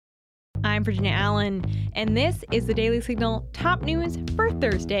I'm Virginia Allen, and this is the Daily Signal top news for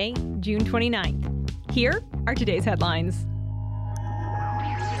Thursday, June 29th. Here are today's headlines.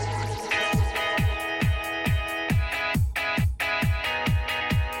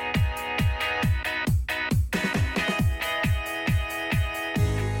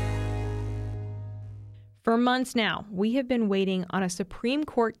 For months now, we have been waiting on a Supreme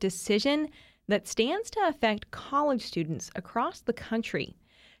Court decision that stands to affect college students across the country.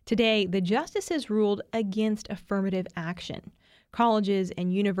 Today, the justices ruled against affirmative action. Colleges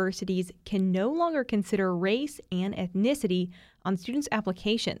and universities can no longer consider race and ethnicity on students'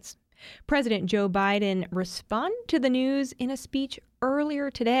 applications. President Joe Biden responded to the news in a speech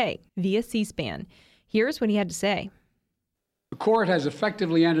earlier today via C-SPAN. Here's what he had to say. The court has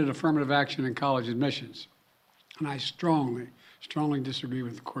effectively ended affirmative action in college admissions, and I strongly disagree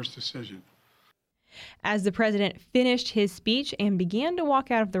with the court's decision. As the president finished his speech and began to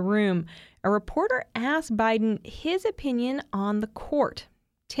walk out of the room, a reporter asked Biden his opinion on the court.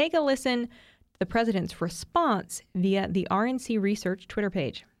 Take a listen to the president's response via the RNC Research Twitter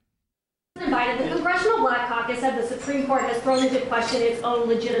page. President Biden, the Congressional Black Caucus said the Supreme Court has thrown into question its own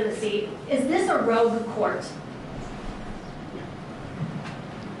legitimacy. Is this a rogue court?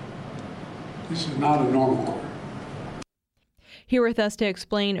 This is not a normal court. Here with us to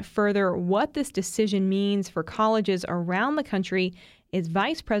explain further what this decision means for colleges around the country is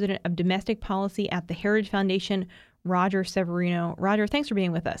Vice President of Domestic Policy at the Heritage Foundation, Roger Severino. Roger, thanks for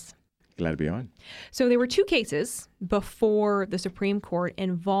being with us. Glad to be on. So there were two cases before the Supreme Court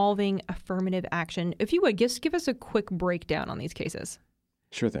involving affirmative action. If you would, just give us a quick breakdown on these cases.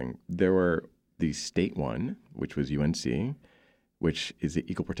 Sure thing. There were the state one, which was UNC, which is the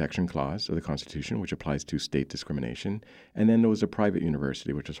Equal Protection Clause of the Constitution, which applies to state discrimination. And then there was a private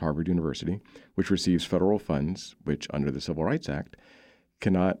university, which is Harvard University, which receives federal funds, which under the Civil Rights Act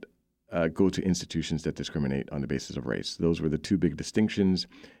cannot go to institutions that discriminate on the basis of race. Those were the two big distinctions.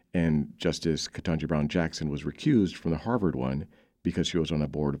 And Justice Ketanji Brown Jackson was recused from the Harvard one because she was on a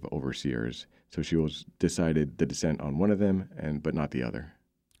board of overseers. So she was decided the dissent on one of them, but not the other.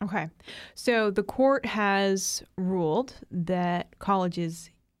 Okay. So the court has ruled that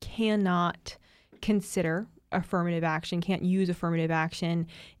colleges cannot consider affirmative action, can't use affirmative action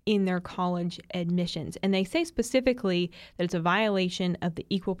in their college admissions. And they say specifically that it's a violation of the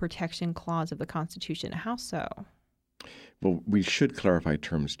Equal Protection Clause of the Constitution. How so? Well, we should clarify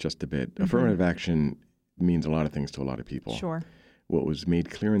terms just a bit. Mm-hmm. Affirmative action means a lot of things to a lot of people. Sure. What was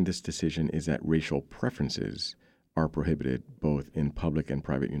made clear in this decision is that racial preferences are prohibited both in public and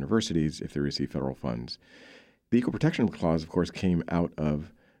private universities if they receive federal funds. The Equal Protection Clause, of course, came out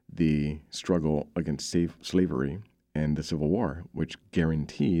of the struggle against slavery and the Civil War, which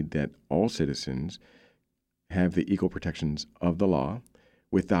guaranteed that all citizens have the equal protections of the law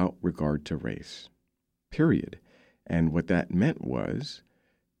without regard to race, period. And what that meant was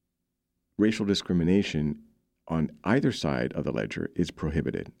racial discrimination on either side of the ledger is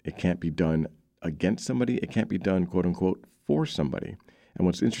prohibited. It can't be done against somebody. It can't be done, quote unquote, for somebody. And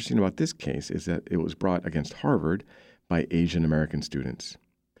what's interesting about this case is that it was brought against Harvard by Asian American students.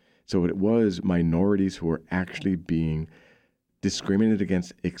 So it was minorities who were actually being discriminated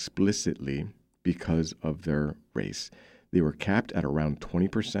against explicitly because of their race. They were capped at around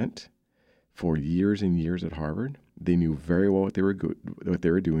 20% for years and years at Harvard. They knew very well what they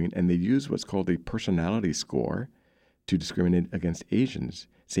were doing, and they used what's called a personality score to discriminate against Asians,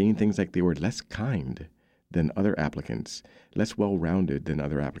 saying things like they were less kind than other applicants, less well-rounded than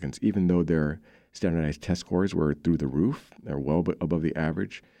other applicants, even though their standardized test scores were through the roof, they're well above the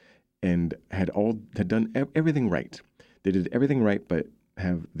average, and had done everything right. They did everything right, but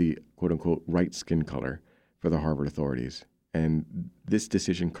have the quote-unquote right skin color for the Harvard authorities. And this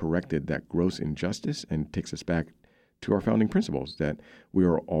decision corrected that gross injustice and takes us back to our founding principles that we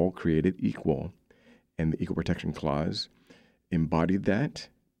are all created equal. And the Equal Protection Clause embodied that.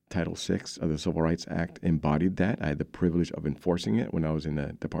 Title VI of the Civil Rights Act embodied that. I had the privilege of enforcing it when I was in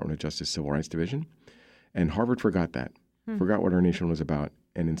the Department of Justice Civil Rights Division. And Harvard forgot that, forgot what our nation was about,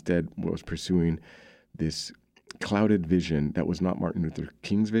 and instead was pursuing this clouded vision that was not Martin Luther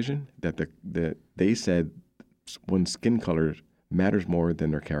King's vision, that they said one's skin color matters more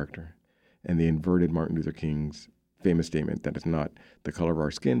than their character. And they inverted Martin Luther King's famous statement that it's not the color of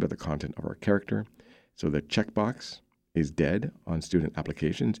our skin, but the content of our character. So the checkbox is dead on student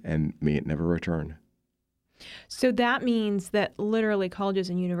applications, and may it never return. So that means that literally colleges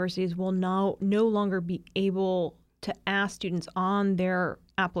and universities will no longer be able to ask students on their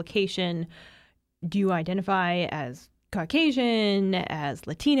application, do you identify as Caucasian, as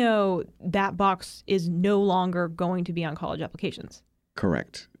Latino? That box is no longer going to be on college applications.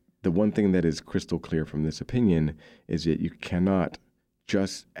 Correct. The one thing that is crystal clear from this opinion is that you cannot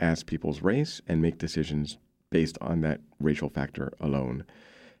just ask people's race and make decisions based on that racial factor alone.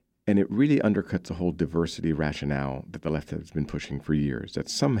 And it really undercuts the whole diversity rationale that the left has been pushing for years, that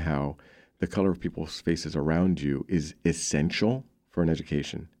somehow the color of people's faces around you is essential for an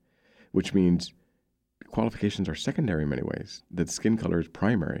education, which means qualifications are secondary in many ways, that skin color is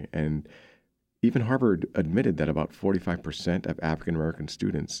primary. And even Harvard admitted that about 45% of African American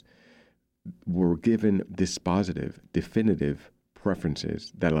students were given dispositive, definitive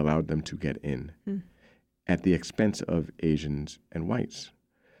preferences that allowed them to get in at the expense of Asians and whites,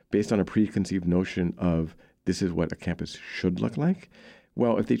 based on a preconceived notion of this is what a campus should look like.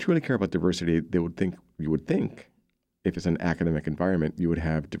 Well, if they truly care about diversity, you would think, if it's an academic environment, you would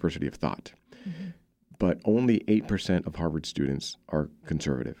have diversity of thought. Mm-hmm. But only 8% of Harvard students are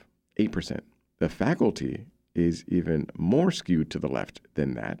conservative. 8%. The faculty is even more skewed to the left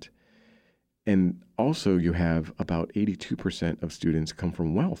than that. And also you have about 82% of students come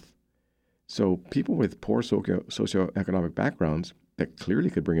from wealth. So people with poor socioeconomic backgrounds that clearly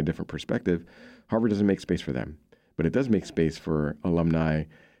could bring a different perspective, Harvard doesn't make space for them. But it does make space for alumni,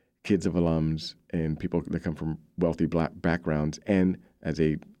 kids of alums, and people that come from wealthy black backgrounds, and, as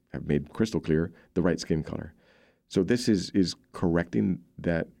they have made crystal clear, the right skin color. So this is correcting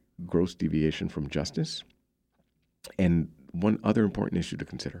that gross deviation from justice. And one other important issue to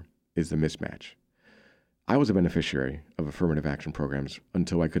consider is the mismatch. I was a beneficiary of affirmative action programs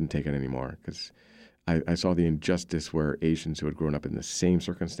until I couldn't take it anymore, because I saw the injustice where Asians who had grown up in the same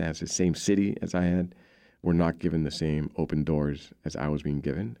circumstances, same city as I had, were not given the same open doors as I was being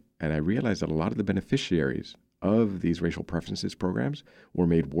given. And I realized that a lot of the beneficiaries of these racial preferences programs were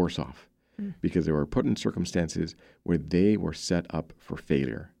made worse off because they were put in circumstances where they were set up for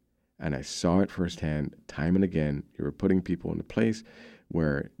failure. And I saw it firsthand, time and again. You were putting people in a place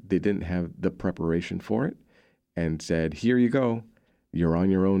where they didn't have the preparation for it and said, here you go, you're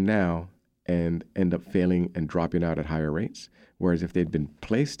on your own now, and end up failing and dropping out at higher rates. Whereas if they'd been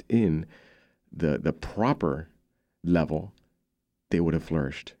placed in the proper level, they would have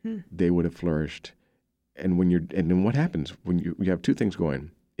flourished. They would have flourished. And then what happens when you have two things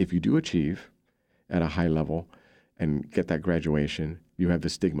going? If you do achieve at a high level and get that graduation, you have the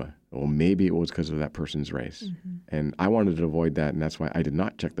stigma. Well, maybe it was because of that person's race. Mm-hmm. And I wanted to avoid that, and that's why I did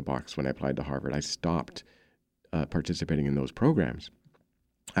not check the box when I applied to Harvard. I stopped participating in those programs.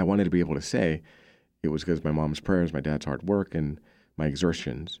 I wanted to be able to say it was because my mom's prayers, my dad's hard work, and my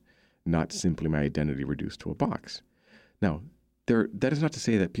exertions, not simply my identity reduced to a box. Now, that is not to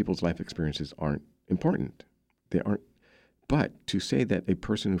say that people's life experiences aren't important. They aren't. But to say that a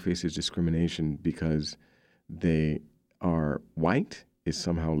person who faces discrimination because they are white is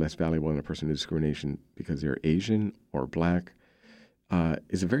somehow less valuable than a person who discrimination because they're Asian or black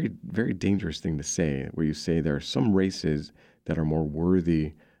is a very, very dangerous thing to say, where you say there are some races that are more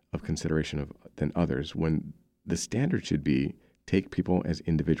worthy of consideration than others, when the standard should be take people as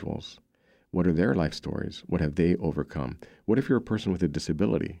individuals. What are their life stories? What have they overcome? What if you're a person with a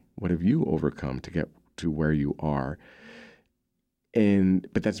disability? What have you overcome to get to where you are?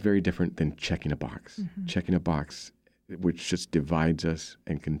 But that's very different than checking a box. Mm-hmm. Checking a box, which just divides us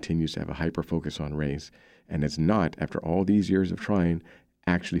and continues to have a hyper-focus on race, and has not, after all these years of trying,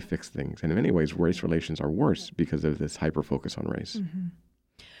 actually fixed things. And in many ways, race relations are worse because of this hyper-focus on race. Mm-hmm.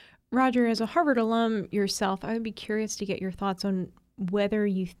 Roger, as a Harvard alum yourself, I would be curious to get your thoughts on whether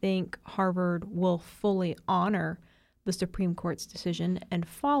you think Harvard will fully honor the Supreme Court's decision and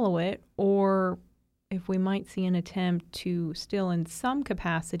follow it, or if we might see an attempt to still in some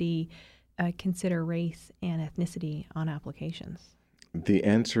capacity consider race and ethnicity on applications. The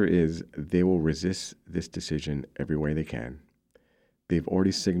answer is they will resist this decision every way they can. They've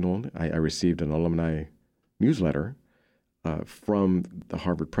already signaled. I received an alumni newsletter from the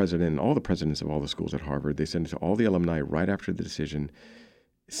Harvard president and all the presidents of all the schools at Harvard. They sent it to all the alumni right after the decision,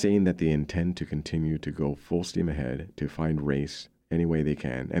 saying that they intend to continue to go full steam ahead to find race any way they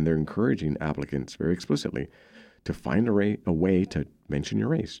can. And they're encouraging applicants very explicitly to find a way to mention your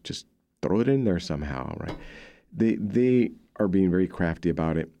race. Just throw it in there somehow, right? They are being very crafty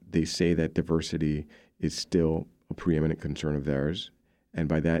about it. They say that diversity is still a preeminent concern of theirs. And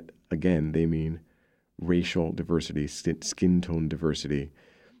by that, again, they mean racial diversity, skin tone diversity.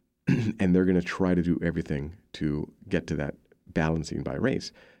 And they're going to try to do everything to get to that balancing by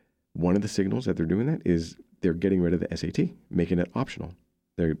race. One of the signals that they're doing that is they're getting rid of the SAT, making it optional.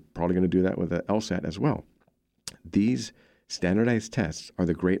 They're probably going to do that with the LSAT as well. These standardized tests are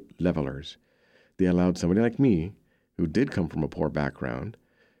the great levelers. They allowed somebody like me, who did come from a poor background,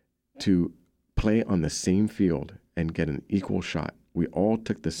 to play on the same field and get an equal shot we all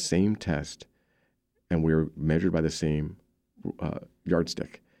took the same test and we were measured by the same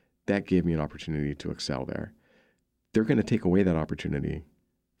yardstick. That gave me an opportunity to excel there. They're going to take away that opportunity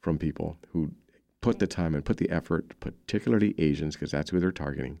from people who put the time and put the effort, particularly Asians, because that's who they're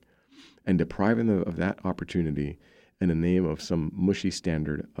targeting, and depriving them of that opportunity in the name of some mushy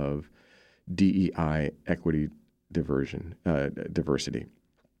standard of DEI, equity, diversity.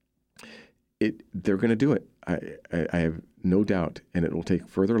 They're going to do it. I have no doubt, and it will take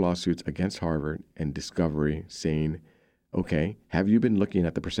further lawsuits against Harvard and Discovery saying, okay, have you been looking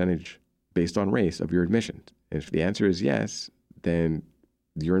at the percentage based on race of your admissions? And if the answer is yes, then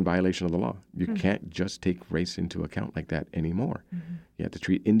you're in violation of the law. You can't just take race into account like that anymore. Mm-hmm. You have to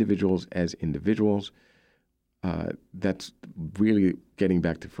treat individuals as individuals. That's really getting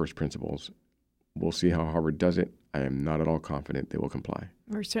back to first principles. We'll see how Harvard does it. I am not at all confident they will comply.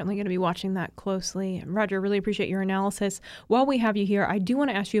 We're certainly going to be watching that closely. Roger, really appreciate your analysis. While we have you here, I do want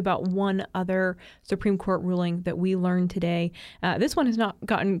to ask you about one other Supreme Court ruling that we learned today. This one has not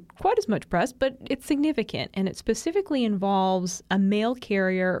gotten quite as much press, but it's significant, and it specifically involves a mail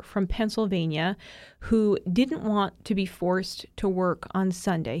carrier from Pennsylvania who didn't want to be forced to work on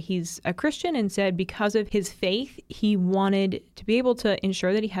Sunday. He's a Christian and said because of his faith, he wanted to be able to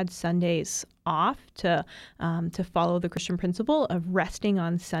ensure that he had Sundays off to follow the Christian principle of resting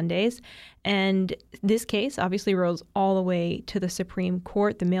on Sundays. And this case obviously rose all the way to the Supreme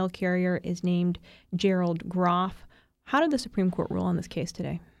Court. The mail carrier is named Gerald Groff. How did the Supreme Court rule on this case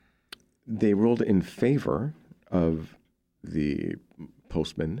today? They ruled in favor of the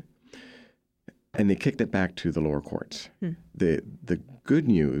postman, and they kicked it back to the lower courts. The good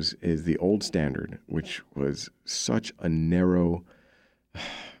news is the old standard, which was such a narrow,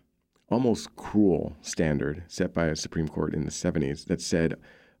 almost cruel standard set by a Supreme Court in the 70s that said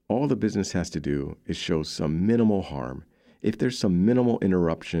all the business has to do is show some minimal harm. If there's some minimal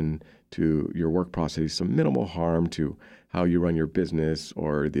interruption to your work process, some minimal harm to how you run your business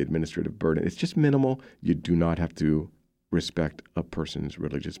or the administrative burden, it's just minimal. You do not have to respect a person's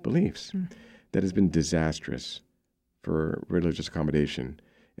religious beliefs. That has been disastrous for religious accommodation.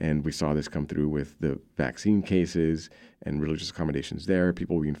 And we saw this come through with the vaccine cases and religious accommodations there.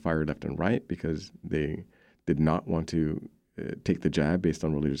 People being fired left and right because they did not want to take the jab based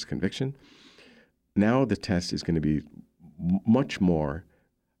on religious conviction. Now the test is going to be much more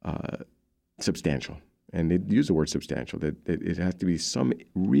substantial. And they use the word substantial, that it has to be some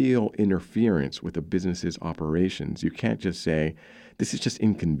real interference with a business's operations. You can't just say, this is just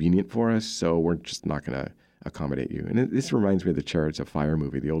inconvenient for us, so we're just not going to accommodate you. And this reminds me of the Chariots of Fire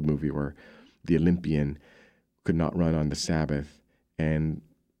movie, the old movie where the Olympian could not run on the Sabbath and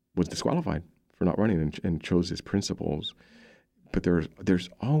was disqualified for not running and chose his principles. But there's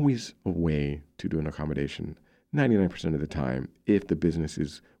always a way to do an accommodation 99% of the time if the business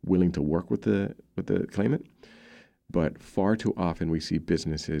is willing to work with the claimant. But far too often we see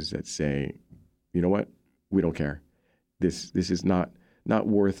businesses that say, you know what, we don't care. This is not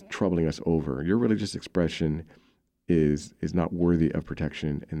worth troubling us over. Your religious expression is not worthy of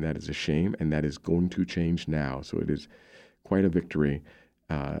protection, and that is a shame, and that is going to change now. So it is quite a victory.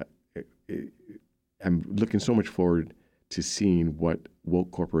 I'm looking so much forward to seeing what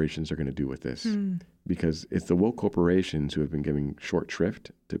woke corporations are going to do with this, because it's the woke corporations who have been giving short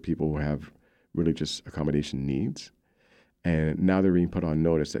shrift to people who have religious accommodation needs, and now they're being put on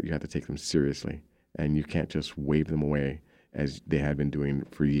notice that you have to take them seriously, and you can't just wave them away as they had been doing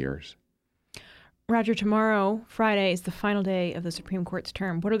for years. Roger, tomorrow, Friday, is the final day of the Supreme Court's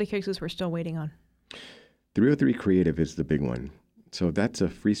term. What are the cases we're still waiting on? 303 Creative is the big one. So that's a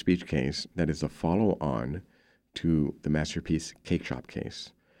free speech case that is a follow-on to the Masterpiece Cake Shop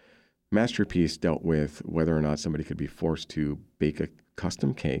case. Masterpiece dealt with whether or not somebody could be forced to bake a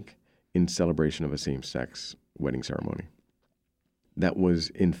custom cake in celebration of a same-sex wedding ceremony. That was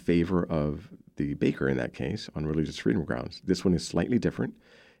in favor of the baker in that case on religious freedom grounds. This one is slightly different.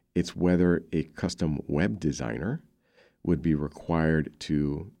 It's whether a custom web designer would be required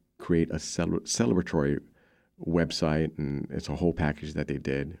to create a celebratory website, and it's a whole package that they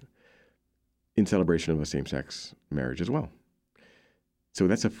did in celebration of a same-sex marriage as well. So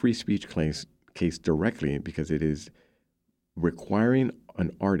that's a free speech case directly because it is requiring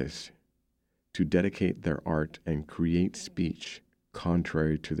an artist to dedicate their art and create speech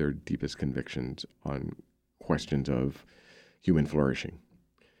contrary to their deepest convictions on questions of human flourishing.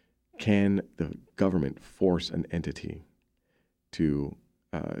 Can the government force an entity to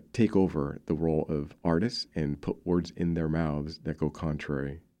take over the role of artists and put words in their mouths that go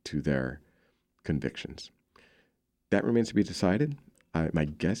contrary to their convictions? That remains to be decided. My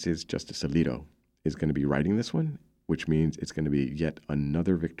guess is Justice Alito is going to be writing this one which means it's going to be yet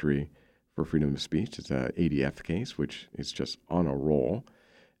another victory for freedom of speech. It's a ADF case, which is just on a roll.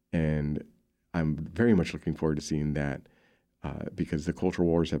 And I'm very much looking forward to seeing that because the culture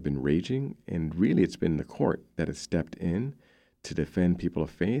wars have been raging. And really, it's been the court that has stepped in to defend people of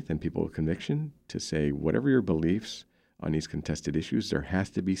faith and people of conviction, to say, whatever your beliefs on these contested issues, there has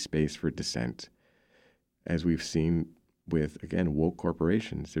to be space for dissent. As we've seen with, again, woke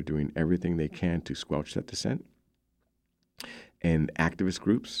corporations, they're doing everything they can to squelch that dissent. And activist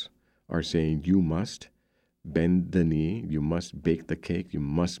groups are saying, you must bend the knee, you must bake the cake, you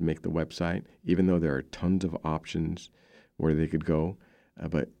must make the website, even though there are tons of options where they could go,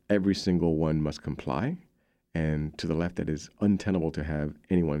 but every single one must comply. And to the left, that is untenable to have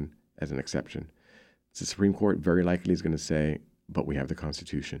anyone as an exception. The Supreme Court very likely is going to say, but we have the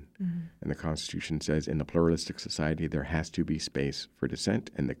Constitution. Mm-hmm. And the Constitution says in a pluralistic society, there has to be space for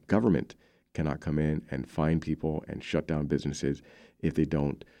dissent, and the government cannot come in and fine people and shut down businesses if they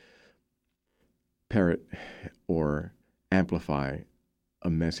don't parrot or amplify a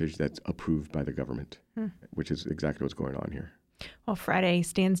message that's approved by the government, which is exactly what's going on here. Well, Friday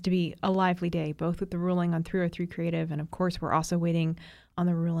stands to be a lively day, both with the ruling on 303 Creative, and of course, we're also waiting on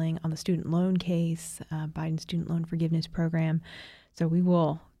the ruling on the student loan case, Biden's student loan forgiveness program. So we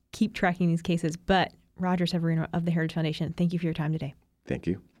will keep tracking these cases. But Roger Severino of the Heritage Foundation, thank you for your time today. Thank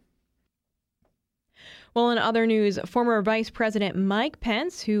you. Well, in other news, former Vice President Mike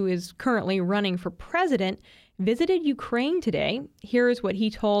Pence, who is currently running for president, visited Ukraine today. Here's what he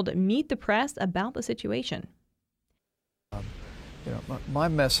told Meet the Press about the situation. My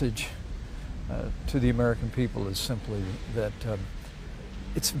message to the American people is simply that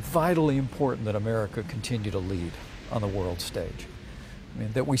it's vitally important that America continue to lead on the world stage. I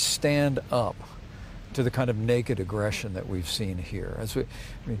mean, that we stand up to the kind of naked aggression that we've seen here.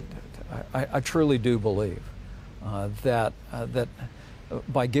 I truly do believe that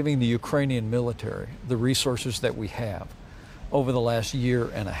by giving the Ukrainian military the resources that we have over the last year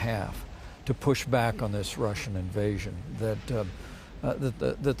and a half to push back on this Russian invasion, that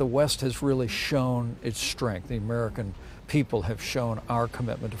the West has really shown its strength. The American people have shown our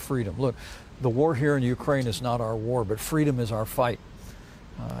commitment to freedom. Look, the war here in Ukraine is not our war, but freedom is our fight.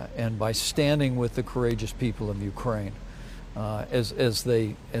 And by standing with the courageous people of Ukraine, as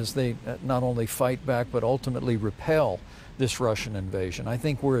they not only fight back but ultimately repel this Russian invasion, I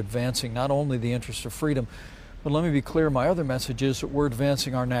think we're advancing not only the interest of freedom, but let me be clear, my other message is that we're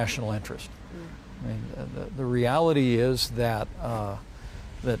advancing our national interest. I mean, the reality is that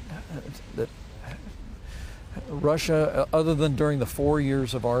Russia, other than during the 4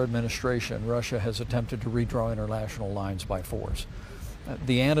 years of our administration, Russia has attempted to redraw international lines by force.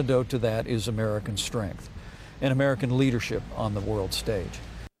 The antidote to that is American strength and American leadership on the world stage.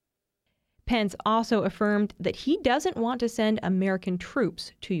 Pence also affirmed that he doesn't want to send American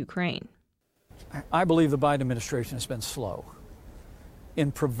troops to Ukraine. I believe the Biden administration has been slow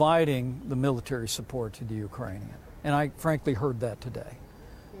in providing the military support to the Ukrainian. And I frankly heard that today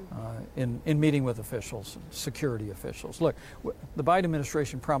in meeting with officials, security officials. Look, the Biden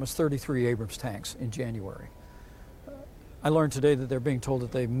administration promised 33 Abrams tanks in January. I learned today that they're being told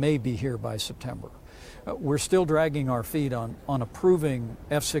that they may be here by September. We're still dragging our feet on approving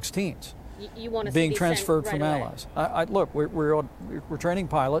F-16s being transferred from allies. Look, we're training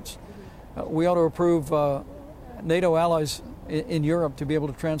pilots. We ought to approve NATO allies in Europe to be able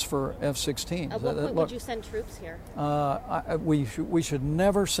to transfer F-16s. At what point would you send troops here? We should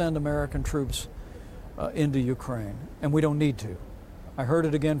never send American troops into Ukraine, and we don't need to. I heard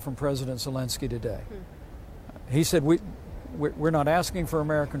it again from President Zelensky today. He said we're not asking for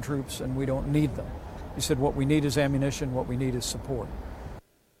American troops, and we don't need them. He said what we need is ammunition, what we need is support.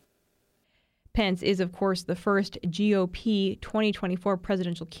 Pence is, of course, the first GOP 2024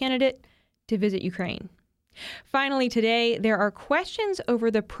 presidential candidate to visit Ukraine. Finally, today, there are questions over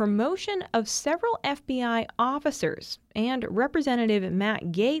the promotion of several FBI officers, and Representative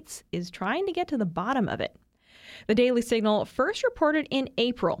Matt Gaetz is trying to get to the bottom of it. The Daily Signal first reported in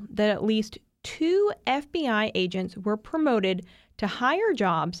April that at least 2 FBI agents were promoted to higher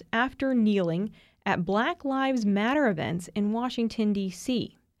jobs after kneeling at Black Lives Matter events in Washington,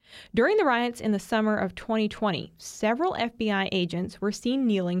 D.C. During the riots in the summer of 2020, several FBI agents were seen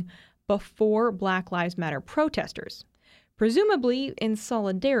kneeling before Black Lives Matter protesters, presumably in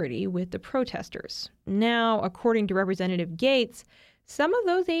solidarity with the protesters. Now, according to Representative Gaetz, some of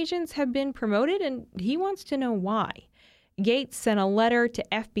those agents have been promoted, and he wants to know why. Gaetz sent a letter to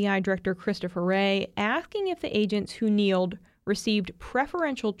FBI Director Christopher Wray asking if the agents who kneeled received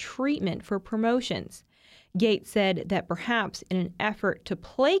preferential treatment for promotions. Gates said that perhaps in an effort to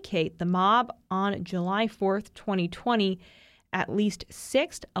placate the mob on July 4th, 2020, at least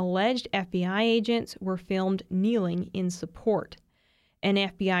 6 alleged FBI agents were filmed kneeling in support. An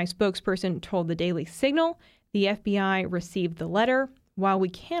FBI spokesperson told the Daily Signal the FBI received the letter. While we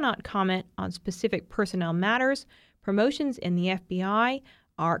cannot comment on specific personnel matters, promotions in the FBI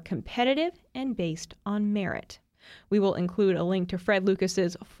are competitive and based on merit. We will include a link to Fred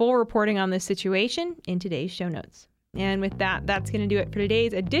Lucas's full reporting on this situation in today's show notes. And with that, that's going to do it for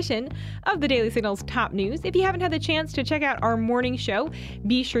today's edition of the Daily Signal's Top News. If you haven't had the chance to check out our morning show,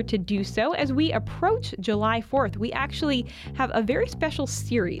 be sure to do so. As we approach July 4th, we actually have a very special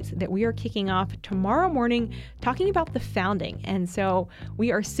series that we are kicking off tomorrow morning talking about the founding. And so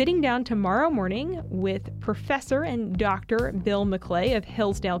we are sitting down tomorrow morning with Professor and Dr. Bill McClay of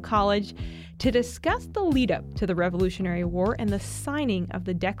Hillsdale College to discuss the lead-up to the Revolutionary War and the signing of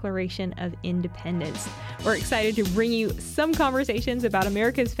the Declaration of Independence. We're excited to bring you some conversations about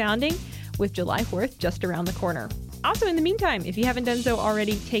America's founding with July 4th just around the corner. Also, in the meantime, if you haven't done so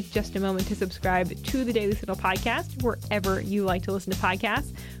already, take just a moment to subscribe to the Daily Signal podcast wherever you like to listen to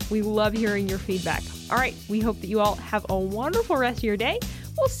podcasts. We love hearing your feedback. All right, we hope that you all have a wonderful rest of your day.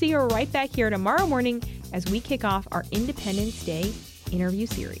 We'll see you right back here tomorrow morning as we kick off our Independence Day interview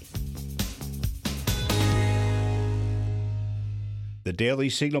series. The Daily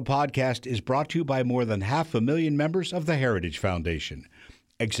Signal podcast is brought to you by more than 500,000 members of the Heritage Foundation.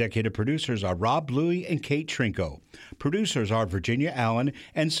 Executive producers are Rob Bluey and Kate Trinko. Producers are Virginia Allen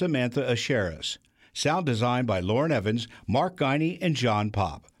and Samantha Asheris. Sound design by Lauren Evans, Mark Guiney, and John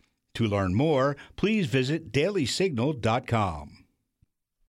Pop. To learn more, please visit dailysignal.com.